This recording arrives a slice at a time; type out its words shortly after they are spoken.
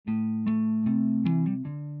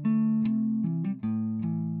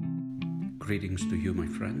Greetings to you, my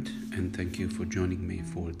friend, and thank you for joining me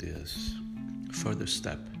for this further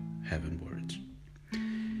step heavenwards.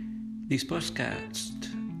 This podcast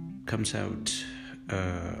comes out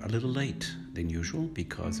a little late than usual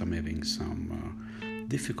because I'm having some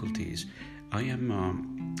difficulties. I am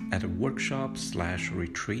at a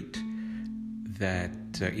workshop/retreat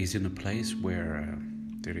that is in a place where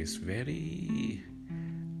there is very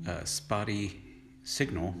spotty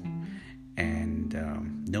signal and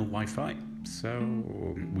no Wi-Fi. So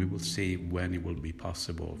we will see when it will be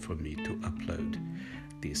possible for me to upload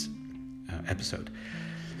this episode.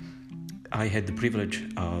 I had the privilege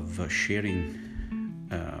of sharing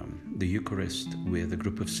the Eucharist with a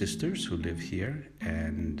group of sisters who live here,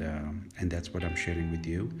 and that's what I'm sharing with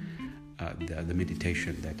you, the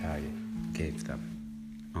meditation that I gave them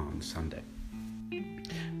on Sunday.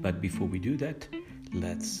 But before we do that,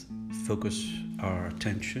 let's focus our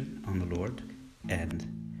attention on the Lord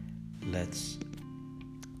and let's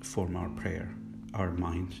form our prayer, our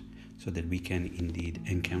minds, so that we can indeed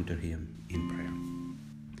encounter Him in prayer.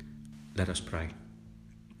 Let us pray.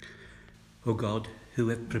 O God, who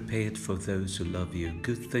have prepared for those who love you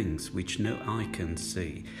good things which no eye can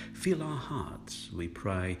see, fill our hearts, we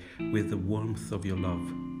pray, with the warmth of your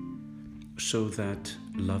love, so that,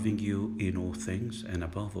 loving you in all things and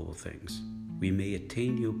above all things, we may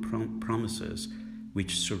attain your promises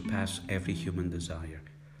which surpass every human desire.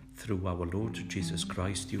 Through our Lord Jesus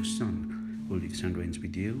Christ, your Son, who lives and reigns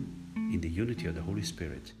with you in the unity of the Holy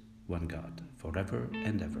Spirit, one God, forever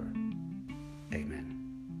and ever. Amen.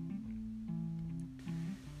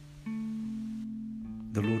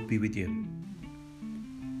 The Lord be with you.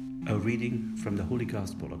 A reading from the Holy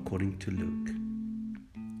Gospel according to Luke.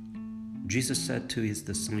 Jesus said to his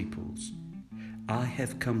disciples, I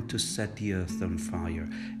have come to set the earth on fire,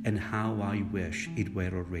 and how I wish it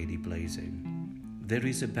were already blazing. There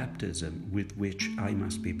is a baptism with which I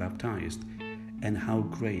must be baptized, and how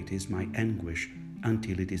great is my anguish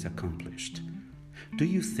until it is accomplished. Do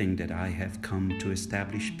you think that I have come to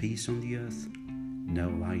establish peace on the earth?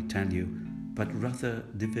 No, I tell you, but rather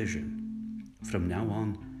division. From now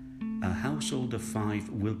on, a household of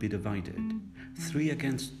 5 will be divided, 3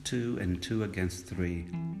 against 2 and 2 against 3.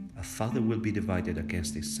 A father will be divided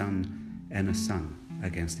against his son, and a son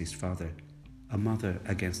against his father, a mother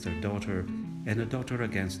against her daughter, and a daughter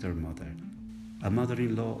against her mother, a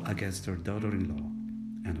mother-in-law against her daughter-in-law,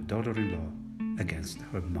 and a daughter-in-law against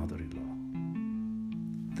her mother-in-law.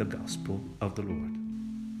 The Gospel of the Lord.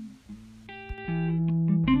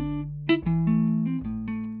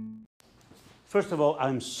 First of all,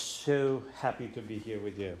 I'm so happy to be here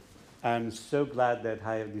with you. I'm so glad that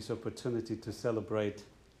I have this opportunity to celebrate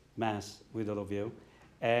Mass with all of you,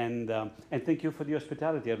 and thank you for the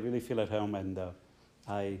hospitality. I really feel at home, and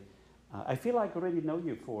I feel like I already know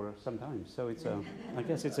you for some time, so it's I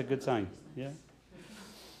guess it's a good sign. Yeah.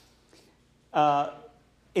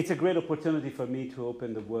 It's a great opportunity for me to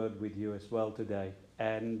open the Word with you as well today,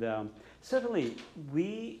 and certainly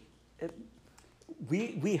we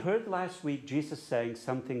heard last week Jesus saying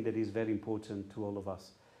something that is very important to all of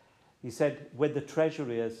us. He said, "Where the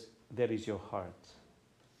treasure is, there is your heart."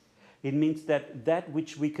 It means that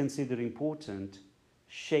which we consider important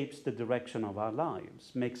shapes the direction of our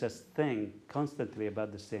lives, makes us think constantly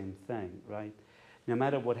about the same thing, right? No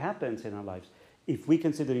matter what happens in our lives, if we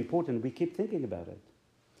consider important, we keep thinking about it.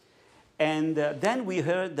 And then we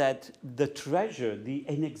heard that the treasure, the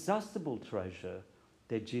inexhaustible treasure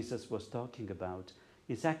that Jesus was talking about,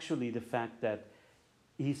 is actually the fact that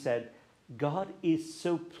he said, God is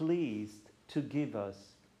so pleased to give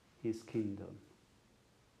us his kingdom.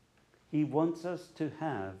 He wants us to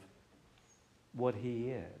have what he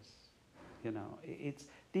is. You know,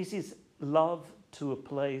 this is love to a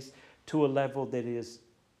place, to a level that is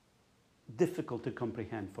difficult to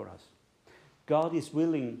comprehend for us. God is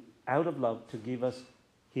willing, out of love, to give us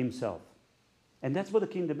himself. And that's what the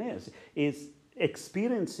kingdom is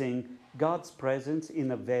experiencing God's presence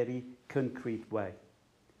in a very concrete way.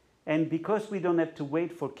 And because we don't have to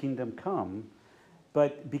wait for kingdom come,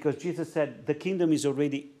 but because Jesus said the kingdom is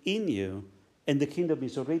already in you and the kingdom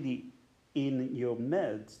is already in your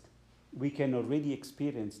midst, we can already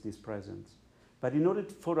experience this presence. But in order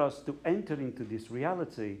for us to enter into this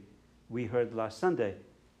reality, we heard last Sunday,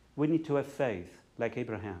 we need to have faith like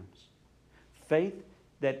Abraham's. Faith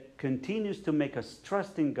that continues to make us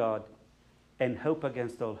trust in God and hope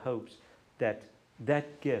against all hopes that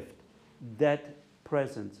that gift, that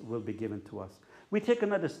presence will be given to us. We take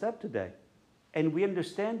another step today. And we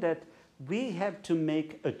understand that we have to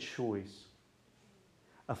make a choice,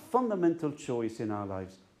 a fundamental choice in our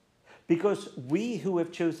lives. Because we who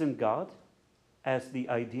have chosen God as the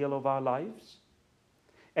ideal of our lives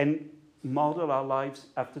and model our lives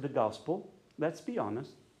after the gospel, let's be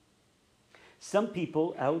honest, some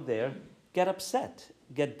people out there get upset,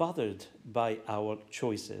 get bothered by our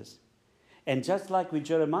choices. And just like with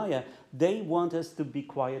Jeremiah, they want us to be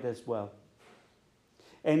quiet as well.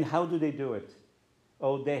 And how do they do it?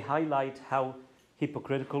 Oh, they highlight how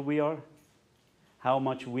hypocritical we are, how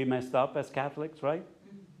much we messed up as Catholics, right?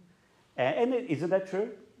 And isn't that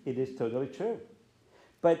true? It is totally true.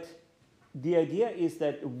 But the idea is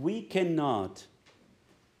that we cannot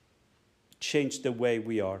change the way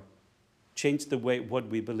we are, change the way what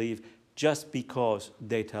we believe, just because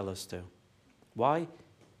they tell us to. Why?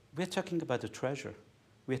 We're talking about a treasure.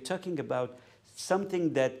 We're talking about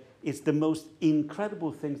something that is the most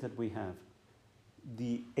incredible things that we have.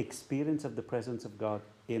 The experience of the presence of God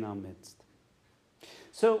in our midst.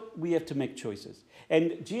 So we have to make choices.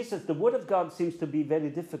 And Jesus, the Word of God seems to be very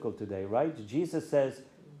difficult today, right? Jesus says,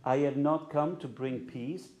 I have not come to bring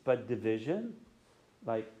peace, but division.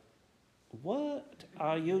 Like, what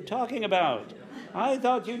are you talking about? I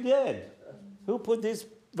thought you did. Who put this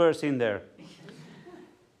verse in there?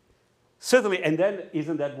 Certainly, and then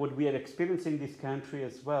isn't that what we are experiencing in this country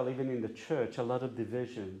as well, even in the church, a lot of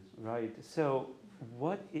division, right? So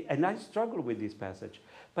and I struggle with this passage.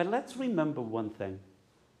 But let's remember one thing,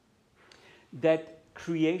 that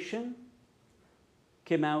creation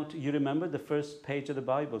came out, you remember the first page of the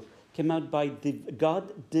Bible, came out by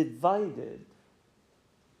God divided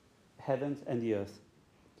heavens and the earth.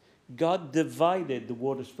 God divided the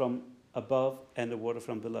waters from above and the water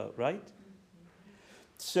from below, right?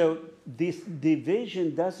 So this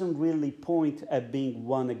division doesn't really point at being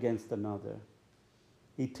one against another.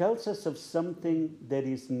 It tells us of something that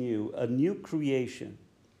is new, a new creation.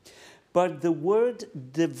 But the word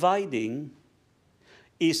dividing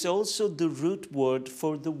is also the root word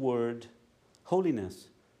for the word holiness.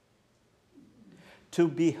 To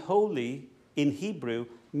be holy in Hebrew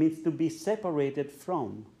means to be separated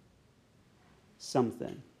from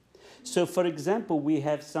something. So, for example, we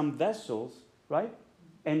have some vessels, right?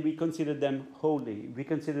 And we consider them holy. We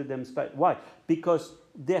consider them special. Why? Because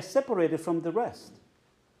they're separated from the rest.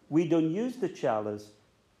 We don't use the chalice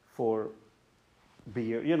for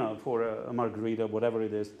beer, for a margarita, whatever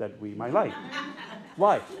it is that we might like.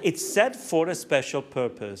 Why? It's set for a special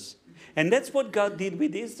purpose. And that's what God did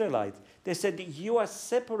with the Israelites. They said, you are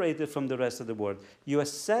separated from the rest of the world. You are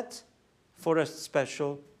set for a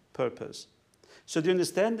special purpose. So do you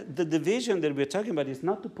understand? The division that we're talking about is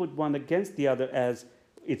not to put one against the other as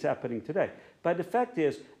it's happening today. But the fact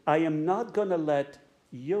is, I am not going to let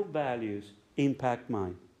your values impact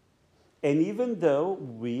mine. And even though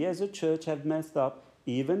we as a church have messed up,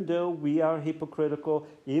 even though we are hypocritical,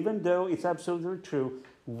 even though it's absolutely true,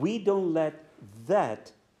 we don't let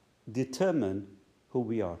that determine who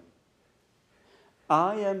we are.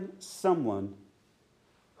 I am someone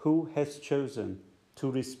who has chosen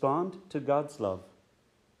to respond to God's love.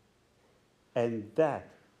 And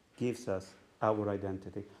that gives us our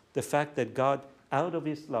identity. The fact that God, out of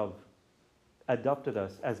His love, adopted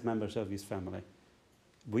us as members of His family.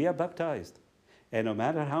 We are baptized. And no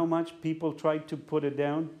matter how much people try to put it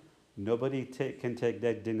down, nobody can take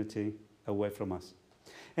that dignity away from us.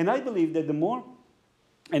 And I believe that the more,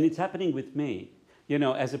 and it's happening with me,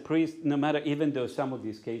 as a priest, no matter, even though some of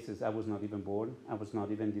these cases I was not even born, I was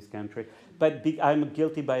not even in this country, but I'm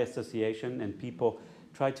guilty by association and people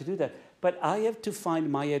try to do that. But I have to find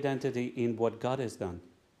my identity in what God has done.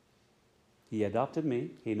 He adopted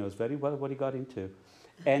me. He knows very well what He got into.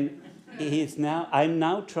 And I'm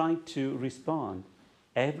now trying to respond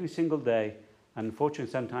every single day,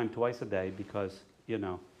 unfortunately sometimes twice a day because,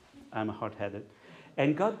 I'm hard-headed.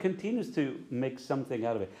 And God continues to make something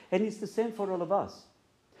out of it. And it's the same for all of us.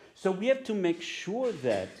 So we have to make sure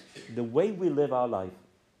that the way we live our life,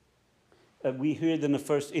 we heard in the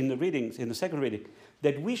second reading,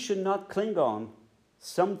 that we should not cling on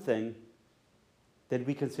something that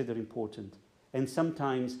we consider important. And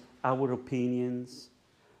sometimes our opinions,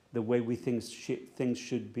 the way we think things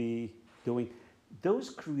should be doing, those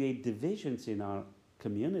create divisions in our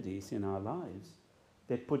communities, in our lives,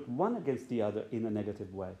 that put one against the other in a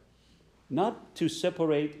negative way. Not to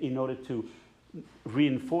separate in order to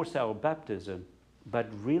reinforce our baptism, but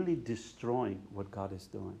really destroying what God is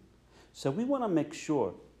doing. So we want to make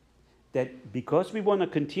sure that because we want to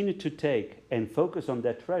continue to take and focus on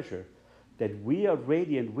that treasure, that we are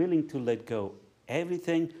ready and willing to let go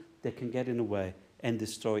everything that can get in the way and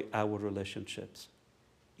destroy our relationships.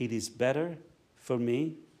 It is better for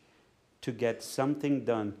me to get something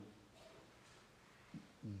done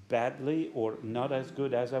badly or not as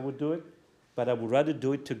good as I would do it, but I would rather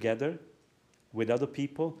do it together with other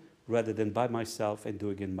people rather than by myself and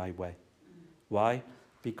doing it my way. Why?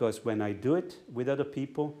 Because when I do it with other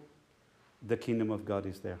people, the kingdom of God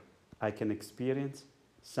is there. I can experience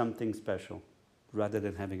something special rather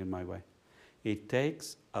than having it my way. It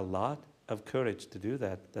takes a lot of courage to do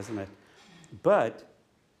that, doesn't it? But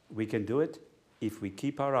we can do it if we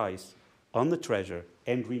keep our eyes on the treasure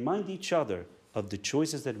and remind each other of the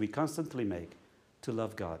choices that we constantly make to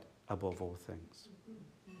love God above all things.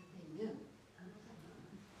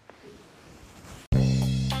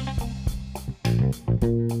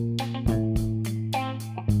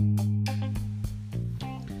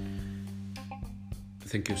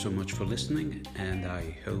 Thank you so much for listening, and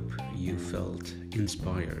I hope you felt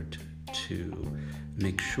inspired to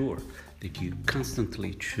make sure that you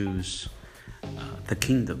constantly choose the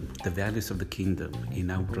kingdom, the values of the kingdom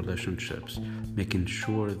in our relationships, making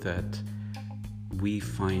sure that we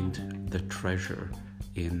find the treasure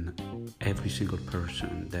in every single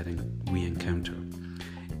person that we encounter.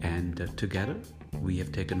 And together we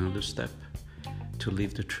have taken another step to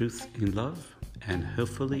live the truth in love, and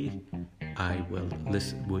hopefully I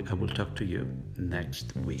will talk to you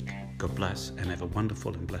next week. God bless and have a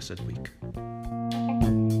wonderful and blessed week.